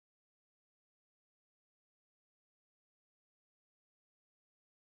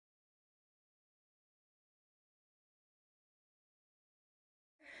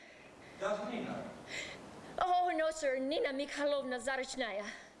Does Nina? Oh, no, sir. Nina Mikhailovna Zarichnaya.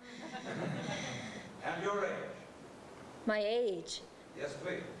 And your age? My age? Yes,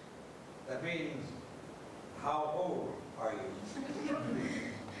 please. That means, how old are you?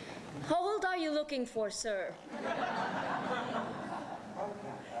 How old are you looking for, sir? I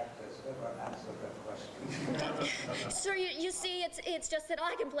can't actors ever answer that question. Sir, you see, it's just that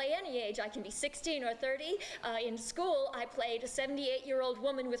I can play any age. I can be 16 or 30. In school, I played a 78-year-old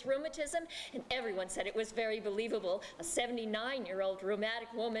woman with rheumatism, and everyone said it was very believable. A 79-year-old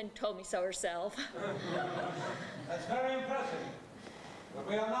rheumatic woman told me so herself. That's very impressive. But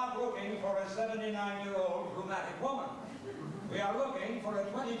we are not looking for a 79-year-old rheumatic woman. We are looking for a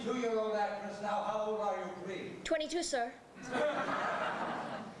 22-year-old actress. Now, how old are you, please? 22, sir.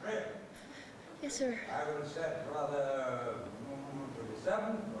 Really? Yes, sir. I would have said rather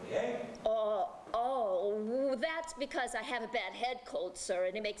 27, 28. Oh, that's because I have a bad head cold, sir,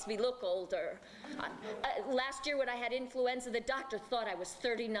 and it makes me look older. Last year when I had influenza, the doctor thought I was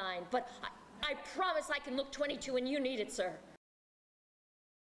 39, but I promise I can look 22 and you need it, sir.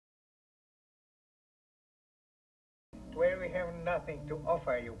 Where we have nothing to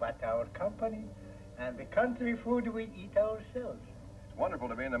offer you but our company and the country food we eat ourselves. It's wonderful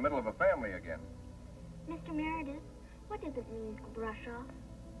to be in the middle of a family again. Mr. Meredith, what does it mean to brush off?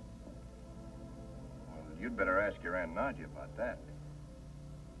 Well, you'd better ask your Aunt Nadia about that.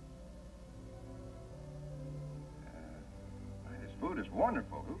 This food is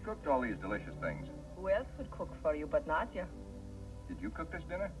wonderful. Who cooked all these delicious things? Who else would cook for you but Nadia? Did you cook this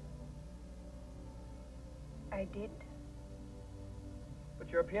dinner? I did. But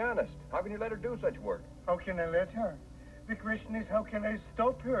you're a pianist. How can you let her do such work? How can I let her? The question is, how can I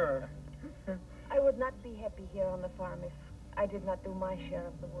stop her? I would not be happy here on the farm if I did not do my share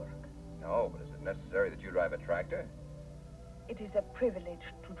of the work. No, but is it necessary that you drive a tractor? It is a privilege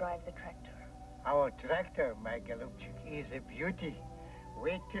to drive the tractor. Our tractor, my Golubchik, is a beauty.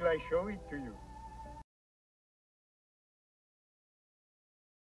 Wait till I show it to you.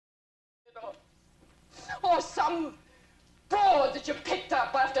 Or some broad that you picked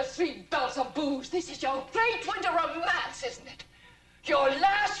up after 3 belts of booze. This is your great winter romance, isn't it? Your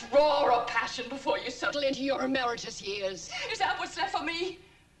last roar of passion before you settle into your emeritus years. Is that what's left for me?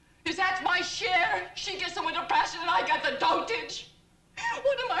 Is that my share? She gets the winter passion and I get the dotage.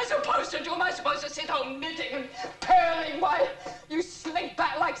 What am I supposed to do? Am I supposed to sit home knitting and purling while you slink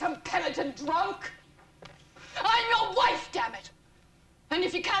back like some penitent drunk? I'm your wife, damn it. And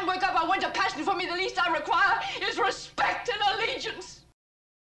if you can't work up a winter passion for me, the least I require is respect and allegiance.